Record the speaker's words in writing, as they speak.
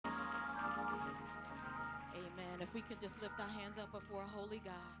If we can just lift our hands up before a holy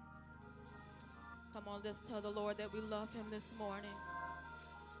God. Come on, let's tell the Lord that we love him this morning.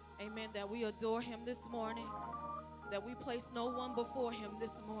 Amen. That we adore him this morning. That we place no one before him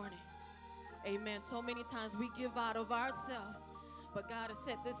this morning. Amen. So many times we give out of ourselves, but God has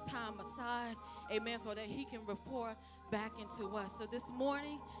set this time aside, amen, so that he can pour back into us. So this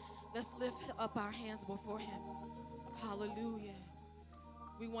morning, let's lift up our hands before him. Hallelujah.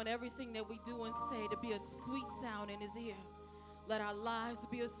 We want everything that we do and say to be a sweet sound in his ear. Let our lives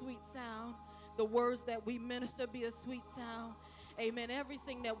be a sweet sound. The words that we minister be a sweet sound. Amen.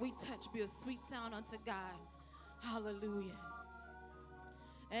 Everything that we touch be a sweet sound unto God. Hallelujah.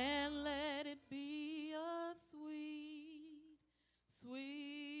 And let it be a sweet,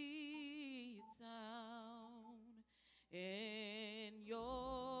 sweet sound in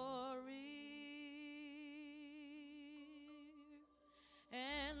your ear.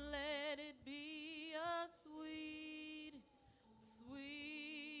 And let it be a sweet,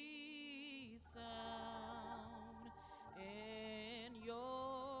 sweet sound in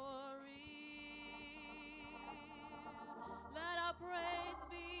your ear. Let our praise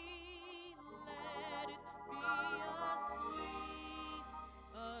be, let it be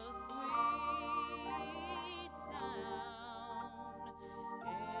a sweet sound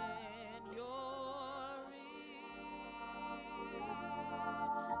in your ear.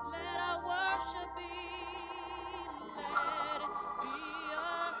 Let our worship be, let it be a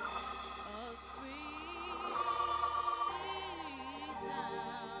sweet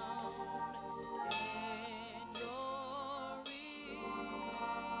sound in your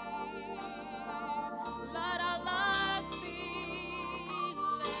ear. Let our lives be,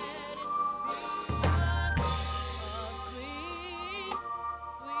 let it be a sweet,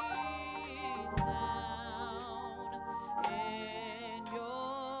 sweet sound in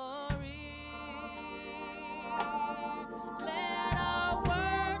your ear. Let our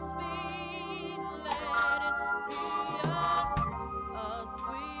words be, let it be a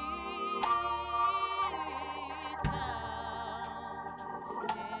sweet sound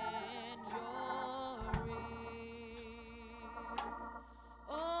in your ear.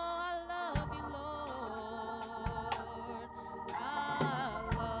 Oh, I love you, Lord. I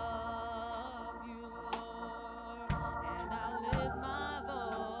love you, Lord. And I lift my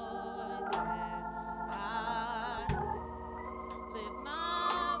voice and I lift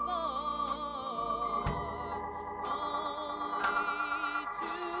my voice only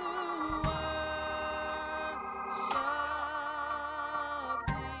to worship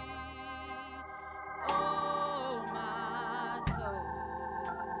thee, oh my soul.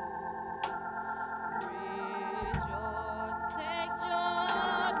 Rejoice, take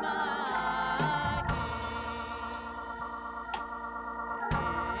joy, my King,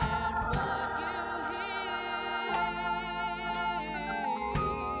 in what you hear.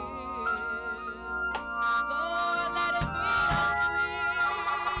 Lord, let it be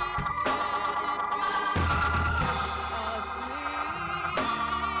a sweet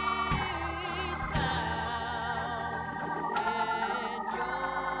sound in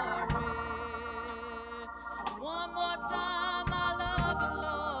your ear. One more time, I love you,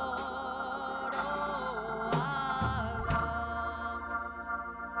 Lord. Oh, I love,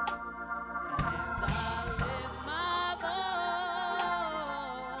 and I lift my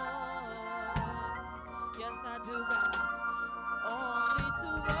voice. Yes, I do, God. Only to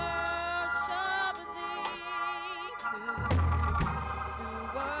worship thee, to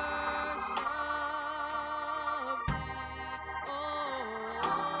worship thee, oh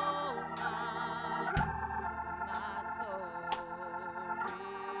my soul,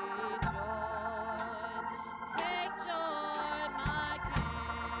 rejoice, take joy, my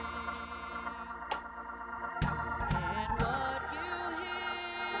King, in what you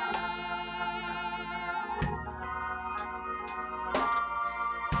hear.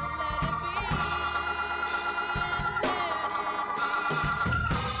 Let it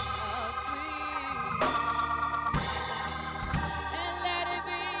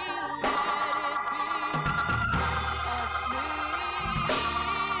be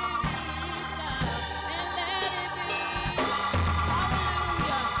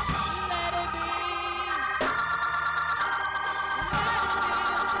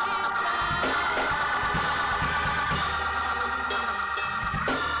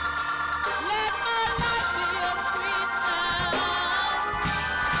Let my life be a sweet sound.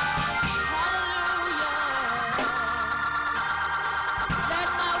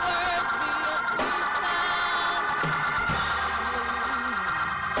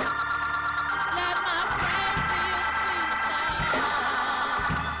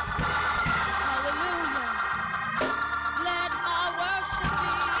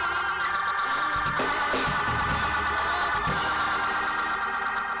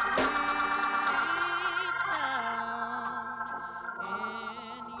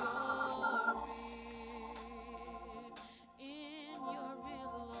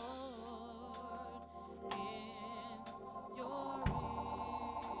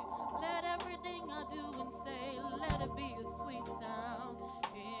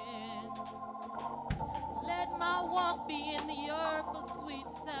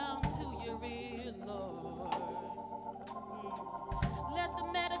 rear, Lord. Let the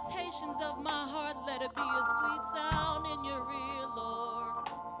meditations of my heart, let it be a sweet sound in your ear, Lord.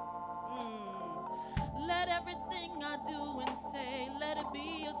 Let everything I do and say, let it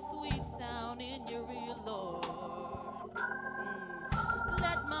be a sweet sound in your ear, Lord.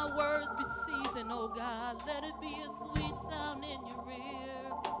 Let my words be seasoned, oh God, let it be a sweet sound in your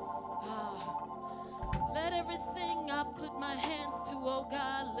ear. Let everything I put my hands to, oh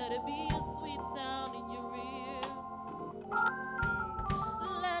God, let it be a sweet sound in your ear.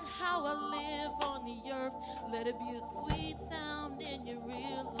 Let how I live on the earth, let it be a sweet sound in your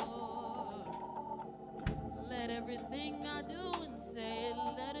ear, Lord. Let everything I do and say,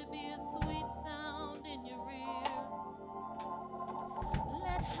 let it be a sweet sound in your ear.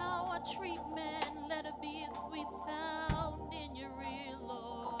 Let how I treat men, let it be a sweet sound in your ear,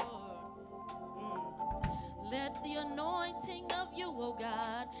 Lord. Let the anointing of you, oh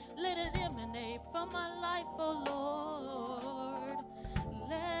God, let it emanate from my life, oh Lord.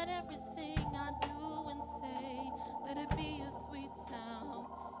 Let everything I do and say, let it be a sweet sound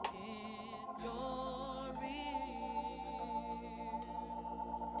in your ear.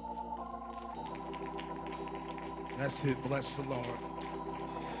 That's it. Bless the Lord.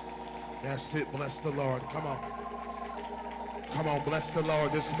 That's it. Bless the Lord. Come on. Come on. Bless the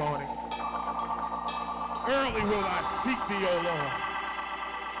Lord this morning. Early will I seek thee, O Lord.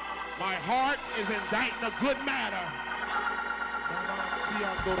 My heart is inditing a good matter.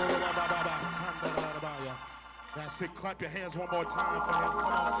 That's it. Clap your hands one more time for him. Come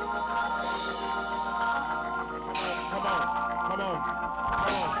on. Come on. Come on.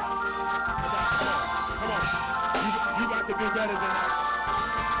 Come on. Come on. You got to do better than that.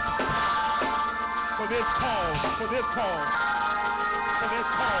 For this cause. For this cause. For this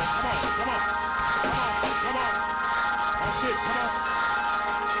cause. Come on. Come on. Come on. Come on. That's it. Come on.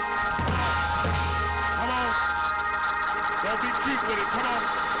 Come on. Don't be cute with it. Come on.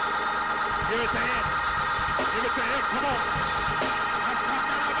 Give it to him. Give it to him. Come on.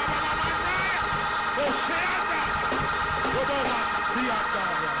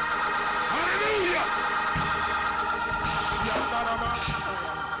 Hallelujah.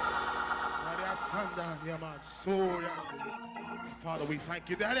 Father, we thank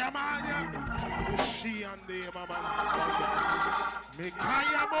you.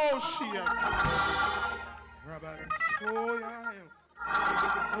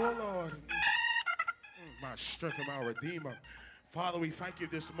 Oh Lord, my strength and my Redeemer. Father, we thank you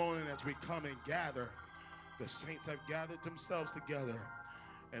this morning as we come and gather. The saints have gathered themselves together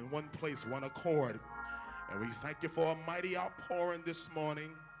in one place, one accord. And we thank you for a mighty outpouring this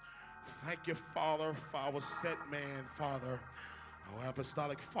morning. Thank you, Father, for our set man, Father, our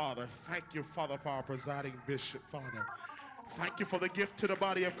apostolic Father. Thank you, Father, for our presiding bishop, Father. Thank you for the gift to the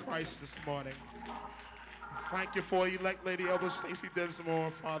body of Christ this morning. Thank you for elect Lady Elder Stacy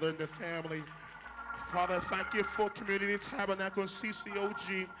Densmore, Father, and the family. Father, thank you for Community Tabernacle and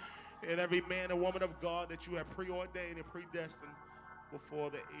CCOG and every man and woman of God that you have preordained and predestined before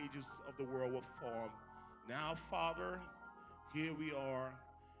the ages of the world were formed. Now, Father, here we are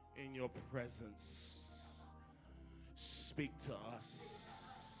in your presence. Speak to us.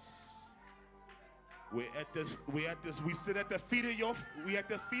 We sit at the feet of you.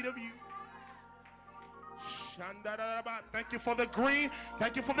 Thank you for the green.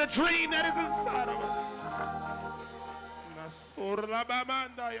 Thank you for the dream that is inside of us.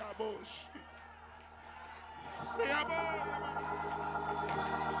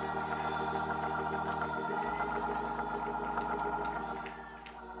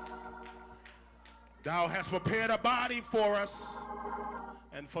 Thou hast prepared a body for us,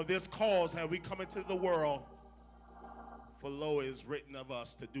 and for this cause have we come into the world. For lo, it is written of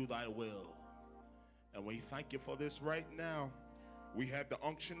us to do thy will. And we thank you for this right now. We have the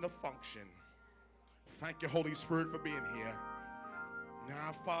unction to function. Thank you, Holy Spirit, for being here.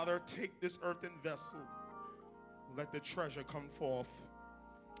 Now, Father, take this earthen vessel. Let the treasure come forth.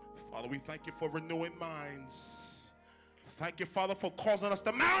 Father, we thank you for renewing minds. Thank you, Father, for causing us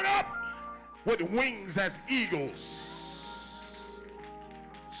to mount up with wings as eagles.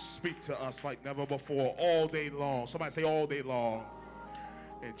 Speak to us like never before, all day long. Somebody say all day long.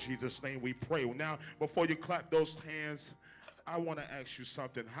 In Jesus' name we pray. Now, before you clap those hands, I want to ask you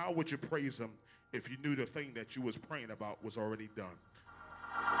something. How would you praise him if you knew the thing that you was praying about was already done?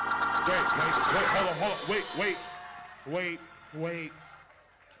 Wait.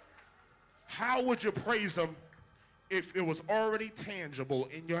 How would you praise him if it was already tangible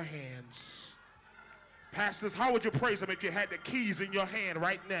in your hands? Pastors, how would you praise him if you had the keys in your hand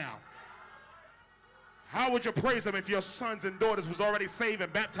right now? How would you praise him if your sons and daughters was already saved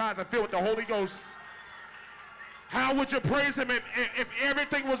and baptized and filled with the Holy Ghost? How would you praise him if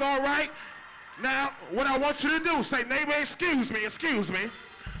everything was all right? Now, what I want you to do, say, neighbor, excuse me, excuse me.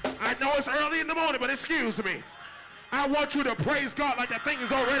 I know it's early in the morning, but excuse me. I want you to praise God like that thing is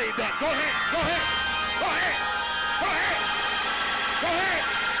already done. Go ahead, go ahead, go ahead, go ahead, go ahead,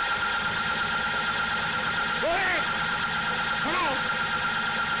 go ahead. Come on.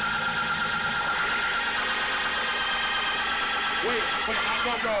 Wait,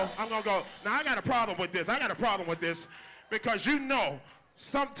 I'm gonna go. Now I got a problem with this. Because you know,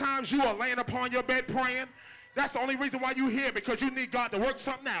 sometimes you are laying upon your bed praying. That's the only reason why you're here, because you need God to work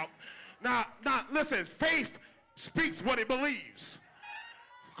something out. Now, listen, faith speaks what it believes.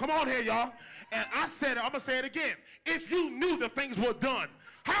 Come on here, y'all. And I said it, I'm gonna say it again. If you knew the things were done,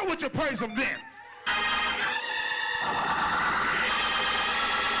 how would you praise him then?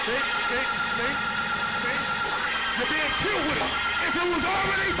 See? You're being cute with it. If it was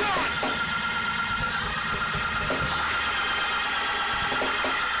already done.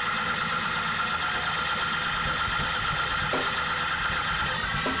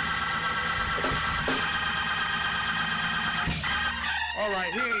 All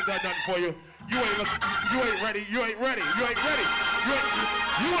right, he ain't done nothing for you. You ain't ready.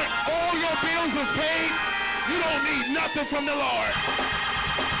 All your bills was paid. You don't need nothing from the Lord.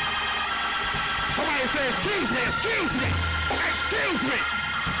 Somebody say, excuse me.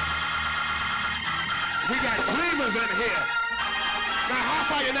 We got dreamers in here. Now, how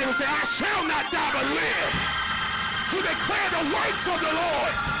about your neighbor say, I shall not die but live to declare the works of the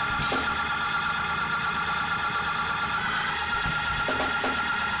Lord.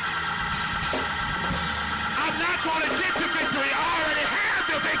 I'm not going to get the victory. I already have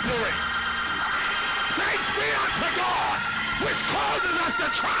the victory. Thanks be unto God, which causes us to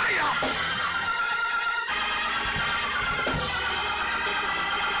triumph.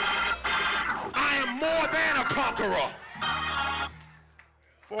 I am more than a conqueror.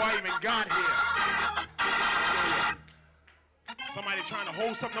 Before I even got here. Somebody trying to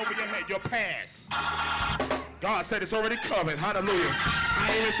hold something over your head, your past. God said it's already covered. Hallelujah. I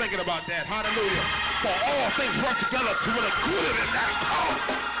ain't even thinking about that. Hallelujah. For all things work together to the good of them that are called.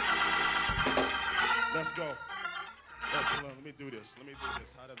 Let's go. Let me do this.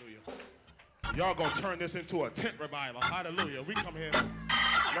 Hallelujah. Y'all gonna turn this into a tent revival. Hallelujah. We come here.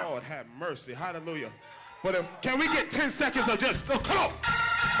 Lord have mercy. Hallelujah. But can we get 10 seconds of just, oh, come on.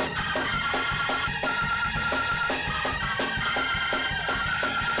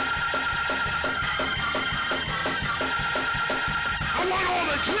 I want all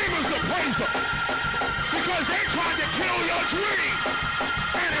the dreamers to praise him, because they tried to kill your dream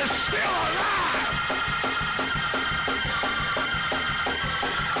and it's still alive.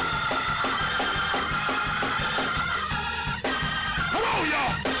 Come on,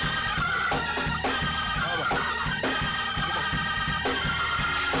 y'all.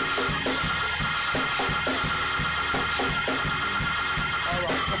 All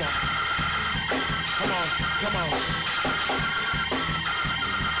right, come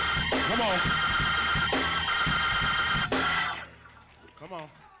on.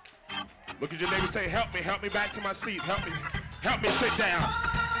 Look at your neighbor, say, help me back to my seat. Help me sit down.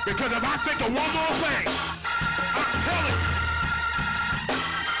 Because if I think of one more thing, I'm telling you.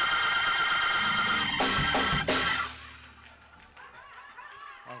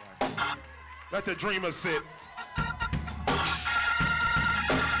 All right. Let the dreamers sit.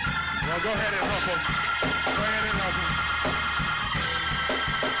 Well, go ahead and help them.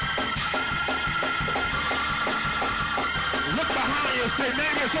 Look behind you and say,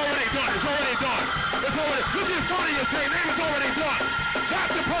 neighbor, it's already done. Look in front of you and say, neighbor, it's already done. Tap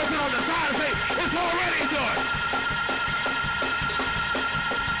the person on the side and say, it's already done.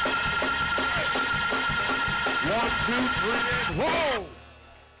 One, two, three, and whoa!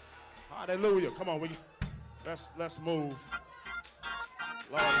 Hallelujah. Come on, let's move.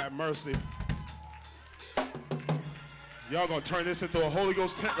 Lord have mercy. Y'all gonna turn this into a Holy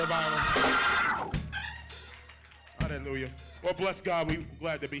Ghost tent revival. Hallelujah. Well, bless God, we're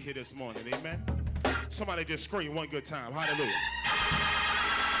glad to be here this morning. Amen. Somebody just scream one good time. Hallelujah.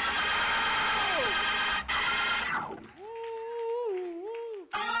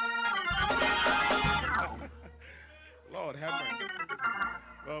 Lord have mercy.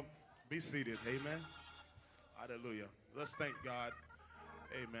 Well, be seated. Amen. Hallelujah. Let's thank God.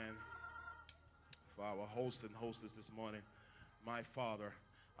 Amen. For our host and hostess this morning, my father,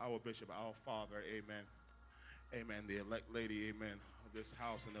 our bishop, our father. Amen. Amen. The elect lady, amen, of this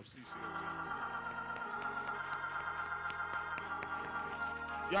house and of CCOG.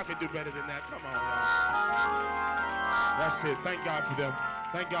 Y'all can do better than that. Come on, y'all. That's it. Thank God for them.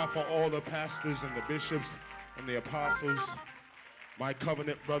 Thank God for all the pastors and the bishops and the apostles, my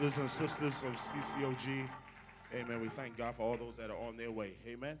covenant brothers and sisters of CCOG. Amen. We thank God for all those that are on their way.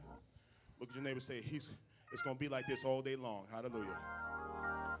 Amen. Look at your neighbor and say, it's going to be like this all day long. Hallelujah.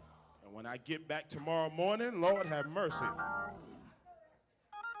 And when I get back tomorrow morning, Lord have mercy.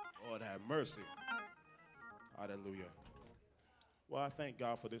 Lord have mercy. Hallelujah. Well, I thank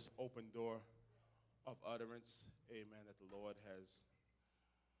God for this open door of utterance, amen, that the Lord has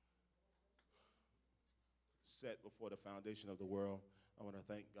set before the foundation of the world. I want to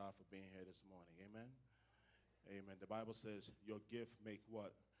thank God for being here this morning, amen. Amen. The Bible says your gift make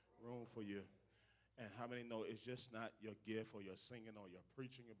what? Room for you. And how many know it's just not your gift or your singing or your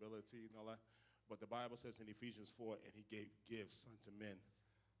preaching ability and all that, but the Bible says in Ephesians 4, and he gave gifts unto men,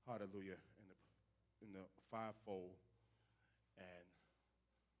 hallelujah, in the fivefold. And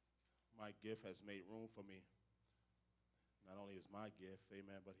my gift has made room for me. Not only is my gift,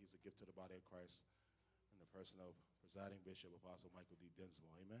 amen, but he's a gift to the body of Christ in the person of presiding Bishop Apostle Michael D.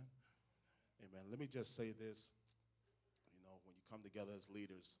 Dinsmore, amen. Amen. Let me just say this. You know, when you come together as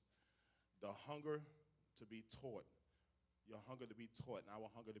leaders, the hunger to be taught, your hunger to be taught, and our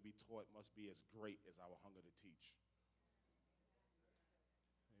hunger to be taught must be as great as our hunger to teach.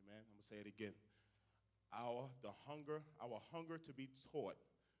 Amen. I'm going to say it again. Our hunger to be taught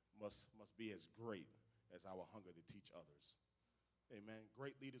must be as great as our hunger to teach others. Amen.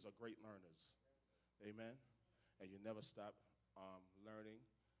 Great leaders are great learners. Amen. And you never stop learning.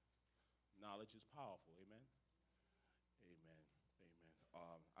 Knowledge is powerful. Amen. Amen. Amen.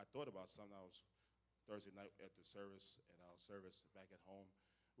 I thought about something. I was Thursday night at the service, at our service back at home.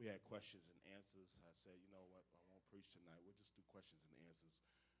 We had questions and answers. I said, you know what? I won't preach tonight. We'll just do questions and answers.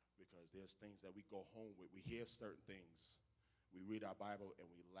 Because there's things that we go home with. We hear certain things. We read our Bible and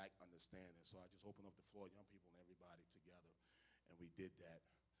we lack understanding. So I just opened up the floor, young people and everybody together, and we did that.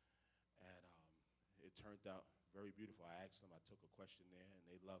 And it turned out very beautiful. I asked them, I took a question there, and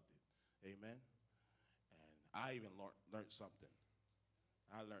they loved it. Amen? And I even learned something.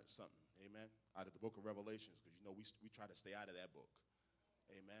 I learned something, amen, out of the book of Revelations, because, you know, we try to stay out of that book.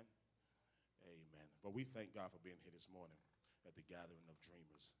 Amen? Amen. But we thank God for being here this morning at the gathering of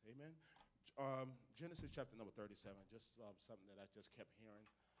dreamers. Amen. Genesis chapter number 37, just something that I just kept hearing.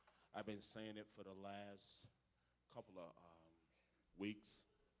 I've been saying it for the last couple of weeks.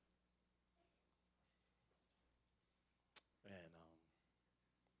 And I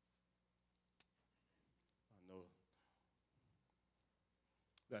know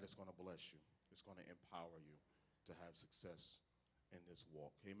that it's going to bless you. It's going to empower you to have success in this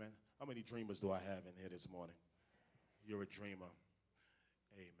walk. Amen. How many dreamers do I have in here this morning? You're a dreamer.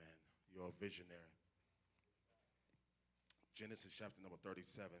 Amen. You're a visionary. Genesis chapter number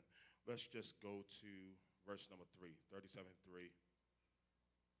 37. Let's just go to verse number 3. 37:3.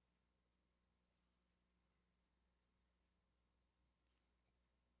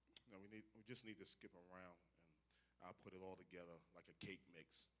 No, we just need to skip around, and I'll put it all together like a cake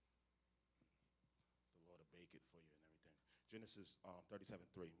mix. The Lord will bake it for you and everything. Genesis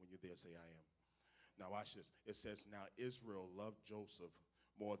 37:3. When you're there, say I am. Now watch this. It says, now Israel loved Joseph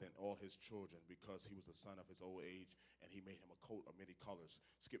more than all his children because he was the son of his old age, and he made him a coat of many colors.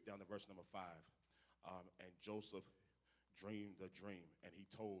 Skip down to verse number 5. And Joseph dreamed a dream, and he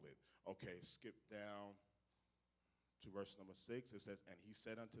told it. Okay, skip down to verse number 6. It says, and he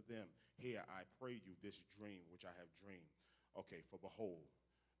said unto them, here, I pray you this dream which I have dreamed. Okay, for behold,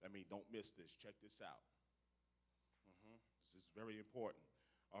 I mean, don't miss this. Check this out. This is very important.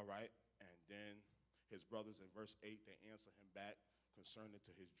 All right, and then his brothers in verse 8, they answer him back concerning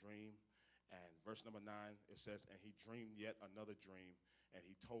to his dream. And verse number 9, it says, and he dreamed yet another dream, and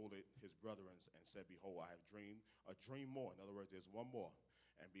he told it his brethren and said, behold, I have dreamed a dream more. In other words, there's one more.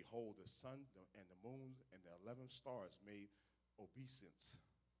 And behold, the sun and the moon and the 11 stars made obeisance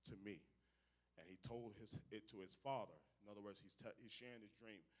to me. And he told it to his father. In other words, he's sharing his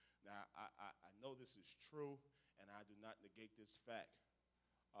dream. Now, I know this is true, and I do not negate this fact,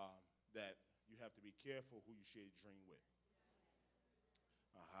 that you have to be careful who you share your dream with.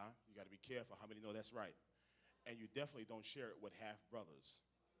 You got to be careful. How many know that's right? And you definitely don't share it with half brothers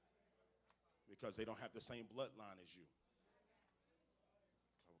because they don't have the same bloodline as you.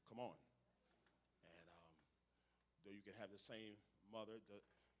 Come on. And though you can have the same mother, the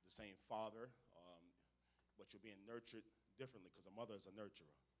same father, but you're being nurtured differently because a mother is a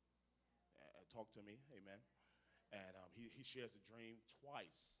nurturer. Talk to me, amen. And he shares the dream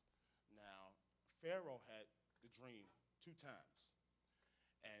twice. Now, Pharaoh had the dream 2 times.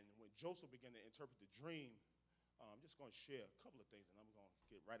 And when Joseph began to interpret the dream, I'm just going to share a couple of things, and I'm going to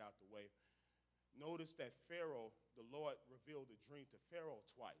get right out the way. Notice that Pharaoh, the Lord revealed the dream to Pharaoh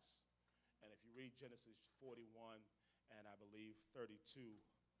twice. And if you read Genesis 41 and I believe 32,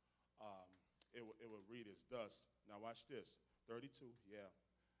 it will read as thus. Now watch this. 32, yeah.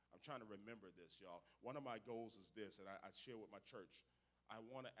 I'm trying to remember this, y'all. One of my goals is this, and I share with my church. I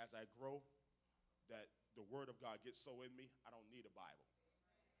want to, as I grow, that the word of God gets so in me, I don't need a Bible.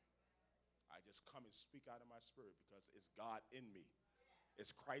 I just come and speak out of my spirit because it's God in me.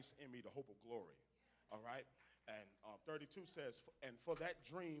 It's Christ in me, the hope of glory. All right? And 32 says, and for that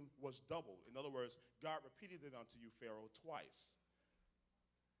dream was doubled. In other words, God repeated it unto you, Pharaoh, twice.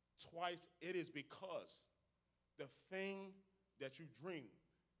 Twice it is because the thing that you dream,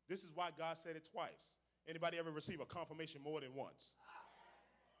 this is why God said it twice. Anybody ever receive a confirmation more than once?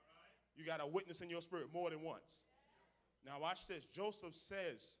 You got a witness in your spirit more than once. Now watch this. Joseph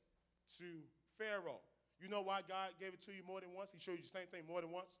says to Pharaoh, you know why God gave it to you more than once? He showed you the same thing more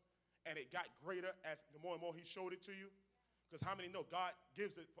than once, and it got greater as the more and more he showed it to you. Because how many know God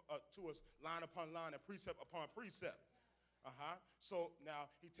gives it to us line upon line and precept upon precept? So now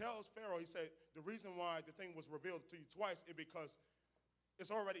he tells Pharaoh, he said, the reason why the thing was revealed to you twice is because it's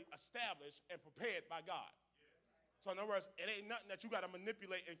already established and prepared by God. So in other words, it ain't nothing that you got to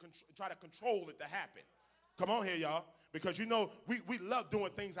manipulate and try to control it to happen. Come on here, y'all. Because you know, we love doing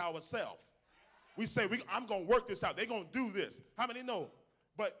things ourselves. We say, I'm going to work this out. They're going to do this. How many know?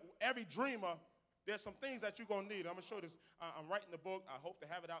 But every dreamer, there's some things that you're going to need. I'm going to show this. I'm writing the book. I hope to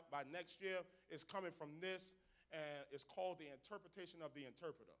have it out by next year. It's coming from this, and it's called The Interpretation of the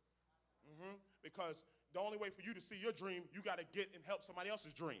Interpreter. Because the only way for you to see your dream, you got to get and help somebody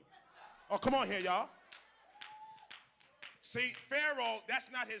else's dream. Oh, come on here, y'all. See, Pharaoh, that's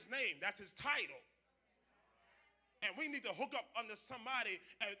not his name. That's his title. And we need to hook up under somebody.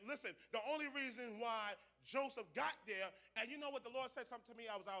 And listen, the only reason why Joseph got there, and you know what, the Lord said something to me.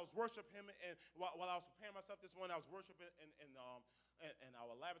 I was worshiping him, and while I was preparing myself this morning, I was worshiping in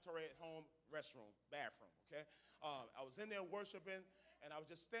our laboratory at home bathroom, okay? I was in there worshiping, and I was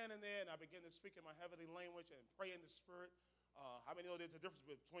just standing there, and I began to speak in my heavenly language and pray in the Spirit. How many know there's a difference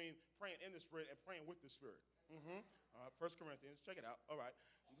between praying in the Spirit and praying with the Spirit? 1 Corinthians, check it out. All right,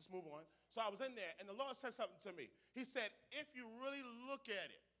 let's move on. So I was in there, and the Lord said something to me. He said, if you really look at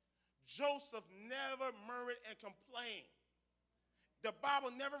it, Joseph never murmured and complained. The Bible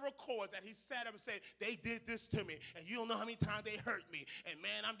never records that he sat up and said, they did this to me, and you don't know how many times they hurt me, and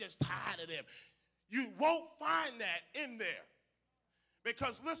man, I'm just tired of them. You won't find that in there.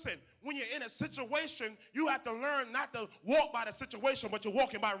 Because listen, when you're in a situation, you have to learn not to walk by the situation, but you're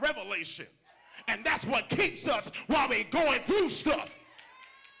walking by revelation. And that's what keeps us while we're going through stuff.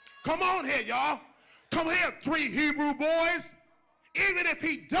 Come on here, y'all. Come here, 3 Hebrew boys. Even if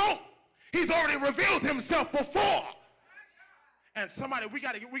he don't, he's already revealed himself before. And somebody, we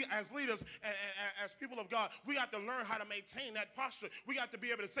as leaders and as people of God, we have to learn how to maintain that posture. We got to be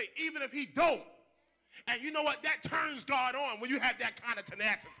able to say, even if he don't. And you know what? That turns God on when you have that kind of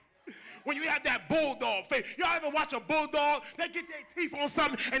tenacity. When you have that bulldog faith. Y'all ever watch a bulldog? They get their teeth on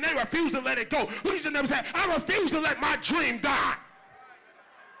something and they refuse to let it go. Look at your neighbor and say, I refuse to let my dream die.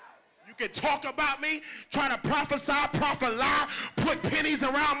 You can talk about me, try to prophesy, prophet lie, put pennies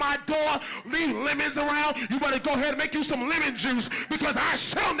around my door, leave lemons around. You better go ahead and make you some lemon juice, because I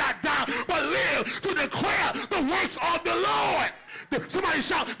shall not die, but live to declare the works of the Lord. Somebody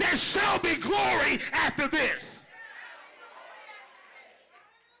shout, there shall be glory after this.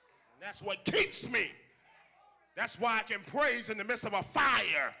 That's what keeps me. That's why I can praise in the midst of a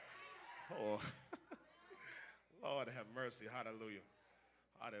fire. Oh, Lord have mercy. Hallelujah.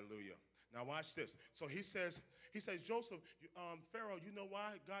 Hallelujah. Now watch this. So he says, Joseph, Pharaoh, you know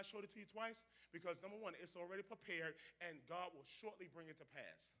why God showed it to you twice? Because number one, it's already prepared, and God will shortly bring it to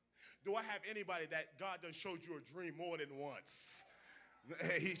pass. Do I have anybody that God done showed you a dream more than once?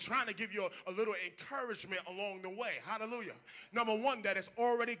 He's trying to give you a little encouragement along the way. Hallelujah. Number one, that it's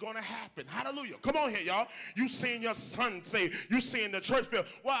already going to happen. Hallelujah. Come on here, y'all. You seeing your son saved. You seeing the church field.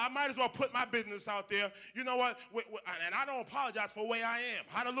 Well, I might as well put my business out there. You know what? And I don't apologize for the way I am.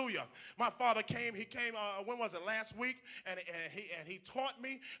 Hallelujah. My father came. He came, when was it? Last week. And he taught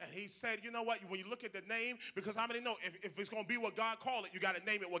me. And he said, you know what? When you look at the name, because how many know if it's going to be what God called it, you got to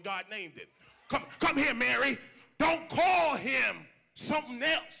name it what God named it. Come here, Mary. Don't call him something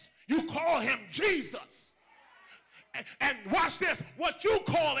else. You call him Jesus. And watch this. What you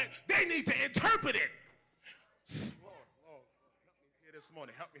call it, they need to interpret it. Lord, help me here this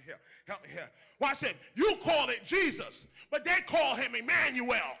morning. Help me here. Help me here. Watch it. You call it Jesus, but they call him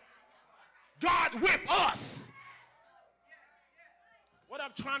Emmanuel. God with us. What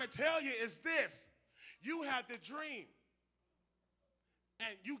I'm trying to tell you is this. You have the dream.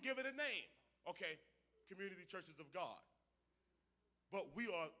 and you give it a name. Okay, Community Churches of God. But we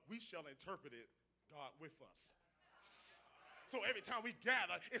shall interpret it, God with us. So every time we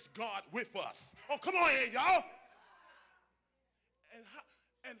gather, it's God with us. Oh, come on here, y'all.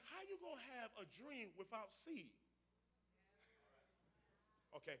 And how you gonna have a dream without seed?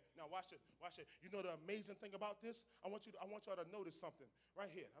 Okay, now watch it. Watch it. You know the amazing thing about this? I want y'all to notice something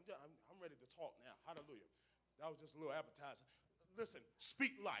right here. I'm ready to talk now. Hallelujah. That was just a little appetizer. Listen,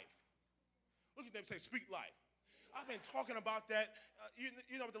 speak life. Look at them say, speak life. I've been talking about that.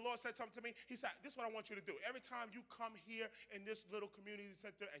 You know, the Lord said something to me. He said, this is what I want you to do. Every time you come here in this little community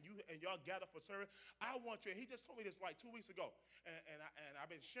center and y'all gather for service, I want you, and he just told me this like 2 weeks ago, and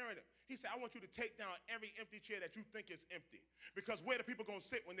I've been sharing it. He said, I want you to take down every empty chair that you think is empty, because where the people going to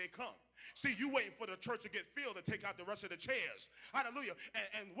sit when they come? See, you waiting for the church to get filled to take out the rest of the chairs. Hallelujah.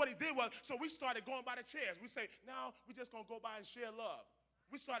 And what he did was, so we started going by the chairs. We say, now we're just going to go by and share love.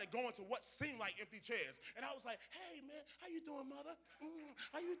 We started going to what seemed like empty chairs. And I was like, hey, man, how you doing, mother?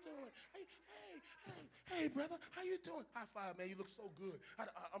 How you doing? Hey, brother, how you doing? High five, man, you look so good.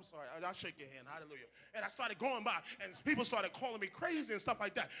 I'm sorry, I'll shake your hand, hallelujah. And I started going by, and people started calling me crazy and stuff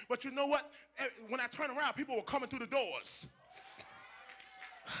like that. But you know what? When I turned around, people were coming through the doors.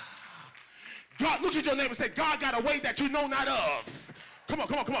 God, look at your neighbor and say, God got a way that you know not of. Come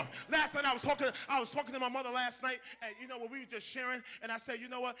on. Last night I was talking to my mother last night, and you know what, we were just sharing, and I said, you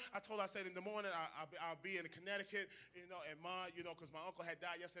know what? I said in the morning I'll be in Connecticut, you know, and because my uncle had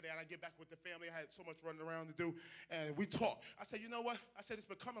died yesterday, and I get back with the family. I had so much running around to do, and we talked. I said, you know what? I said, it's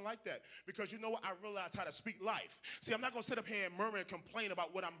becoming like that, because you know what? I realized how to speak life. See, I'm not going to sit up here and murmur and complain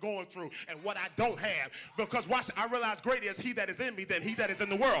about what I'm going through and what I don't have, because watch, I realize greater is he that is in me than he that is in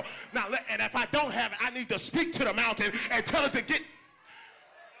the world. Now, and if I don't have it, I need to speak to the mountain and tell it to get.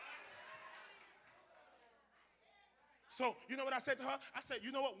 So, you know what I said to her? I said,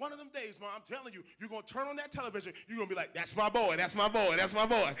 you know what? One of them days, Mom, I'm telling you, you're going to turn on that television. You're going to be like, that's my boy, that's my boy, that's my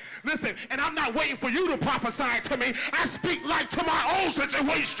boy. Listen, and I'm not waiting for you to prophesy to me. I speak life to my own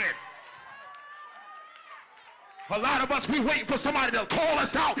situation. A lot of us, we waiting for somebody to call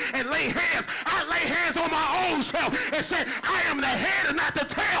us out and lay hands. I lay hands on my own self and say, I am the head and not the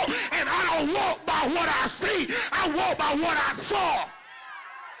tail. And I don't walk by what I see. I walk by what I saw.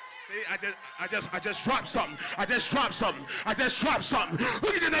 I just dropped something. I just dropped something.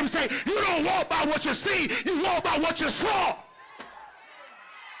 Look at your neighbor and say, you don't walk by what you see, you walk by what you saw.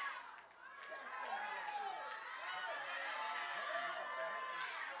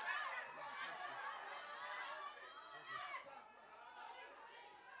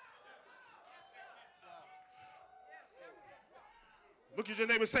 Look at your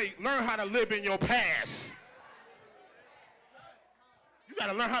neighbor and say, learn how to live in your past. You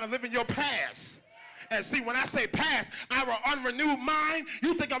got to learn how to live in your past. And see, when I say past, our unrenewed mind,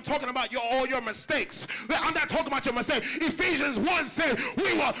 you think I'm talking about all your mistakes. I'm not talking about your mistakes. Ephesians 1 said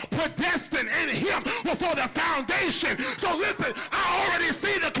we were predestined in him before the foundation. So listen, I already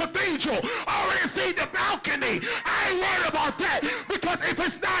see the cathedral. I already see the balcony. I ain't worried about that, because if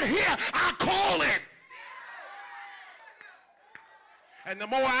it's not here, I call it. And the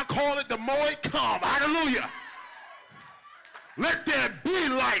more I call it, the more it comes. Hallelujah. Let there be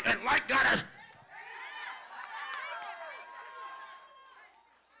light, and light gotta.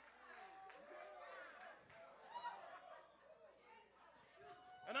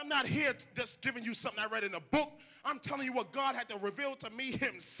 And I'm not here just giving you something I read in the book. I'm telling you what God had to reveal to me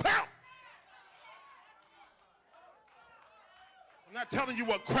himself. I'm not telling you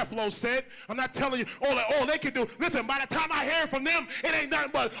what Creflo said. I'm not telling you all they can do. Listen, by the time I hear from them, it ain't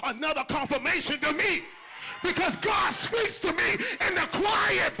nothing but another confirmation to me. Because God speaks to me in the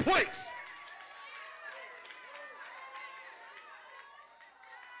quiet place.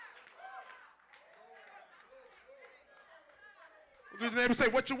 Look at the neighbor say,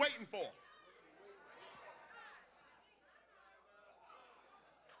 what you waiting for?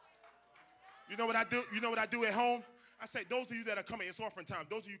 You know what I do? You know what I do at home? I say, those of you that are coming, it's offering time.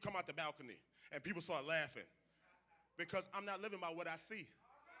 Those of you come out the balcony, and people start laughing. Because I'm not living by what I see.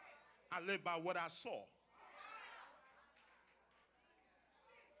 I live by what I saw.